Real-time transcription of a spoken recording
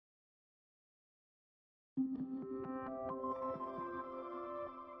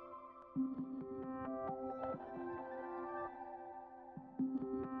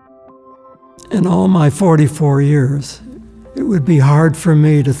In all my 44 years, it would be hard for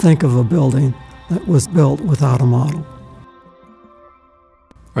me to think of a building that was built without a model.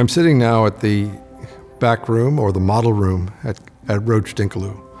 I'm sitting now at the back room, or the model room, at Roach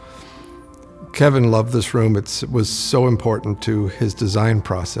Dinkaloo. Kevin loved this room. It was so important to his design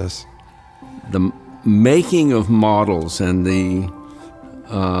process. The making of models and the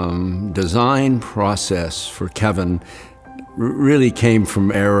design process for Kevin really came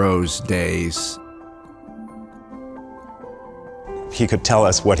from Aero's days. He could tell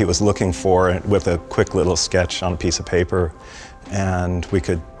us what he was looking for with a quick little sketch on a piece of paper, and we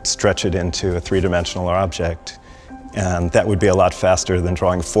could stretch it into a three-dimensional object. And that would be a lot faster than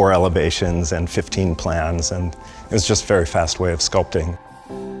drawing 4 elevations and 15 plans, and it was just a very fast way of sculpting.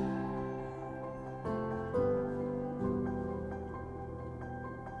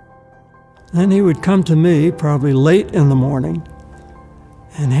 Then he would come to me, probably late in the morning,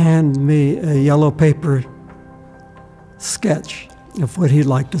 and hand me a yellow paper sketch of what he'd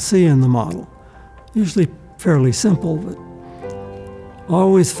like to see in the model. Usually fairly simple, but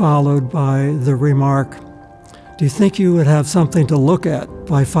always followed by the remark, "Do you think you would have something to look at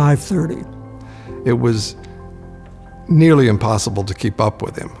by 5:30? It was nearly impossible to keep up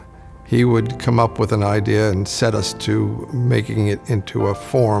with him. He would come up with an idea and set us to making it into a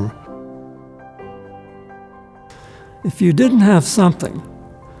form. If you didn't have something,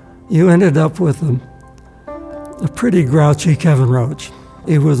 you ended up with a pretty grouchy Kevin Roach.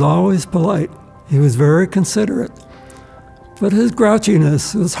 He was always polite. He was very considerate. But his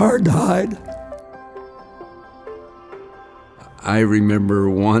grouchiness was hard to hide. I remember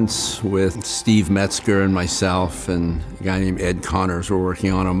once with Steve Metzger and myself and a guy named Ed Connors were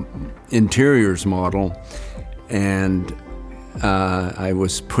working on an interiors model, and I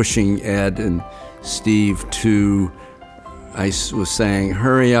was pushing Ed and Steve to, I was saying,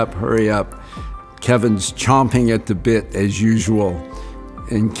 hurry up, hurry up. Kevin's chomping at the bit as usual.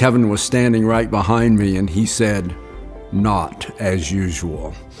 And Kevin was standing right behind me, and he said, not as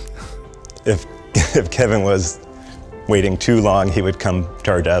usual. If Kevin was waiting too long, he would come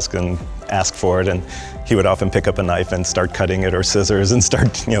to our desk and ask for it, and he would often pick up a knife and start cutting it, or scissors, and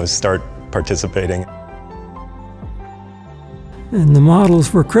start participating. And the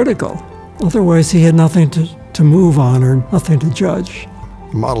models were critical. Otherwise, he had nothing to move on or nothing to judge.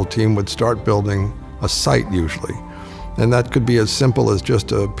 The model team would start building a site usually, and that could be as simple as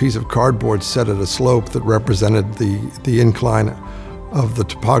just a piece of cardboard set at a slope that represented the incline of the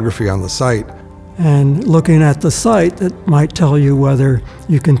topography on the site. And looking at the site, that might tell you whether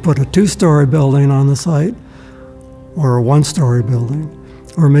you can put a 2-story building on the site or a 1-story building,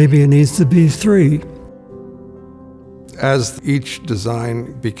 or maybe it needs to be 3. As each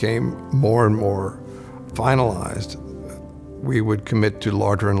design became more and more finalized, we would commit to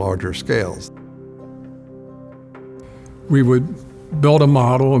larger and larger scales. We would build a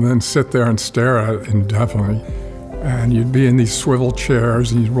model and then sit there and stare at it indefinitely. And you'd be in these swivel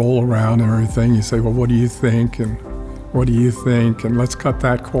chairs and you'd roll around and everything. You say, well, what do you think? And what do you think? And let's cut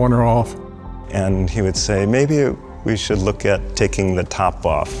that corner off. And he would say, maybe we should look at taking the top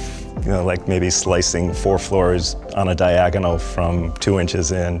off. Like maybe slicing 4 floors on a diagonal from 2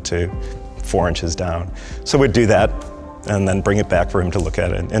 inches in to 4 inches down. So we'd do that and then bring it back for him to look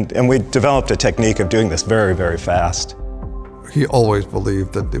at it. And we developed a technique of doing this very, very fast. He always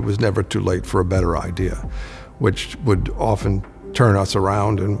believed that it was never too late for a better idea, which would often turn us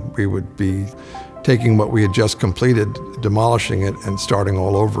around, and we would be taking what we had just completed, demolishing it, and starting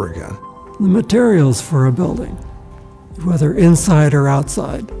all over again. The materials for a building, whether inside or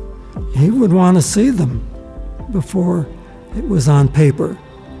outside, he would want to see them before it was on paper.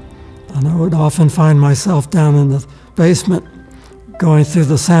 And I would often find myself down in the basement going through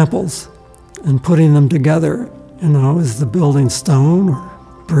the samples and putting them together. Is the building stone or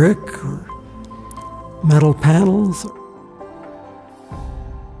brick or metal panels?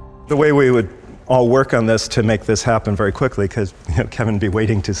 The way we would all work on this to make this happen very quickly, because Kevin would be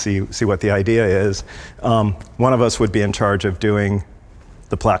waiting to see what the idea is. One of us would be in charge of doing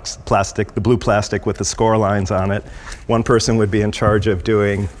the blue plastic with the score lines on it. One person would be in charge of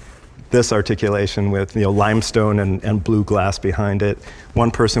doing this articulation with limestone and blue glass behind it.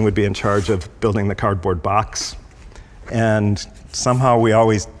 One person would be in charge of building the cardboard box. And somehow we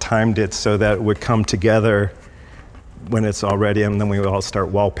always timed it so that it would come together when it's all ready, and then we would all start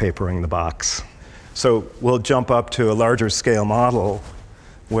wallpapering the box. So we'll jump up to a larger scale model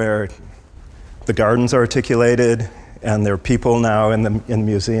where the garden's articulated and there are people now in the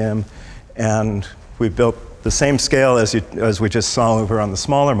museum, and we built the same scale as we just saw over on the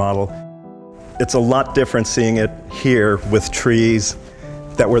smaller model. It's a lot different seeing it here with trees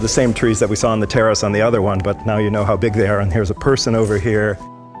that were the same trees that we saw on the terrace on the other one, but now you know how big they are, and here's a person over here.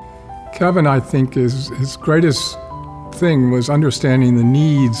 Kevin, I think, his greatest thing was understanding the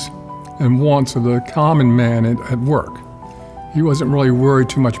needs and wants of the common man at work. He wasn't really worried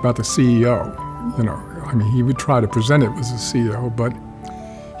too much about the CEO, you know. I mean, he would try to present it as a CEO, but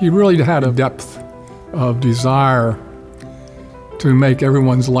he really had a depth of desire to make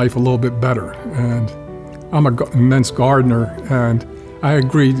everyone's life a little bit better. And I'm an immense gardener, and I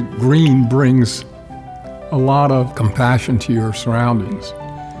agree green brings a lot of compassion to your surroundings.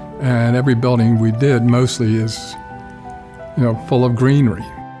 And every building we did mostly is, you know, full of greenery.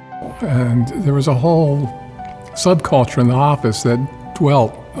 And there was a whole subculture in the office that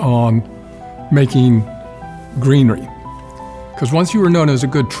dwelt on making greenery. Because once you were known as a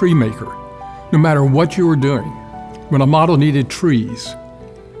good tree maker, no matter what you were doing, when a model needed trees,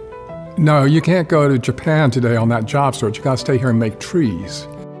 no, you can't go to Japan today on that job search. You got to stay here and make trees.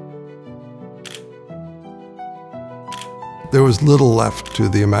 There was little left to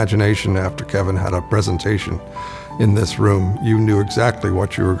the imagination after Kevin had a presentation in this room. You knew exactly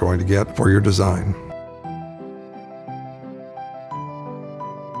what you were going to get for your design.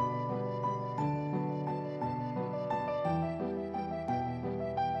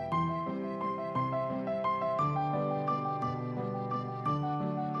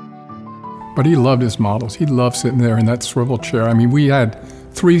 But he loved his models. He loved sitting there in that swivel chair. I mean, we had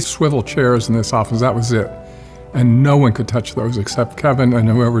 3 swivel chairs in this office, that was it. And no one could touch those except Kevin and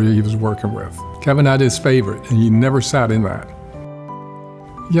whoever he was working with. Kevin had his favorite, and he never sat in that.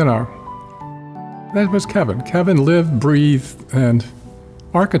 You know, that was Kevin. Kevin lived, breathed, and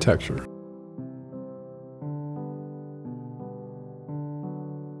architecture.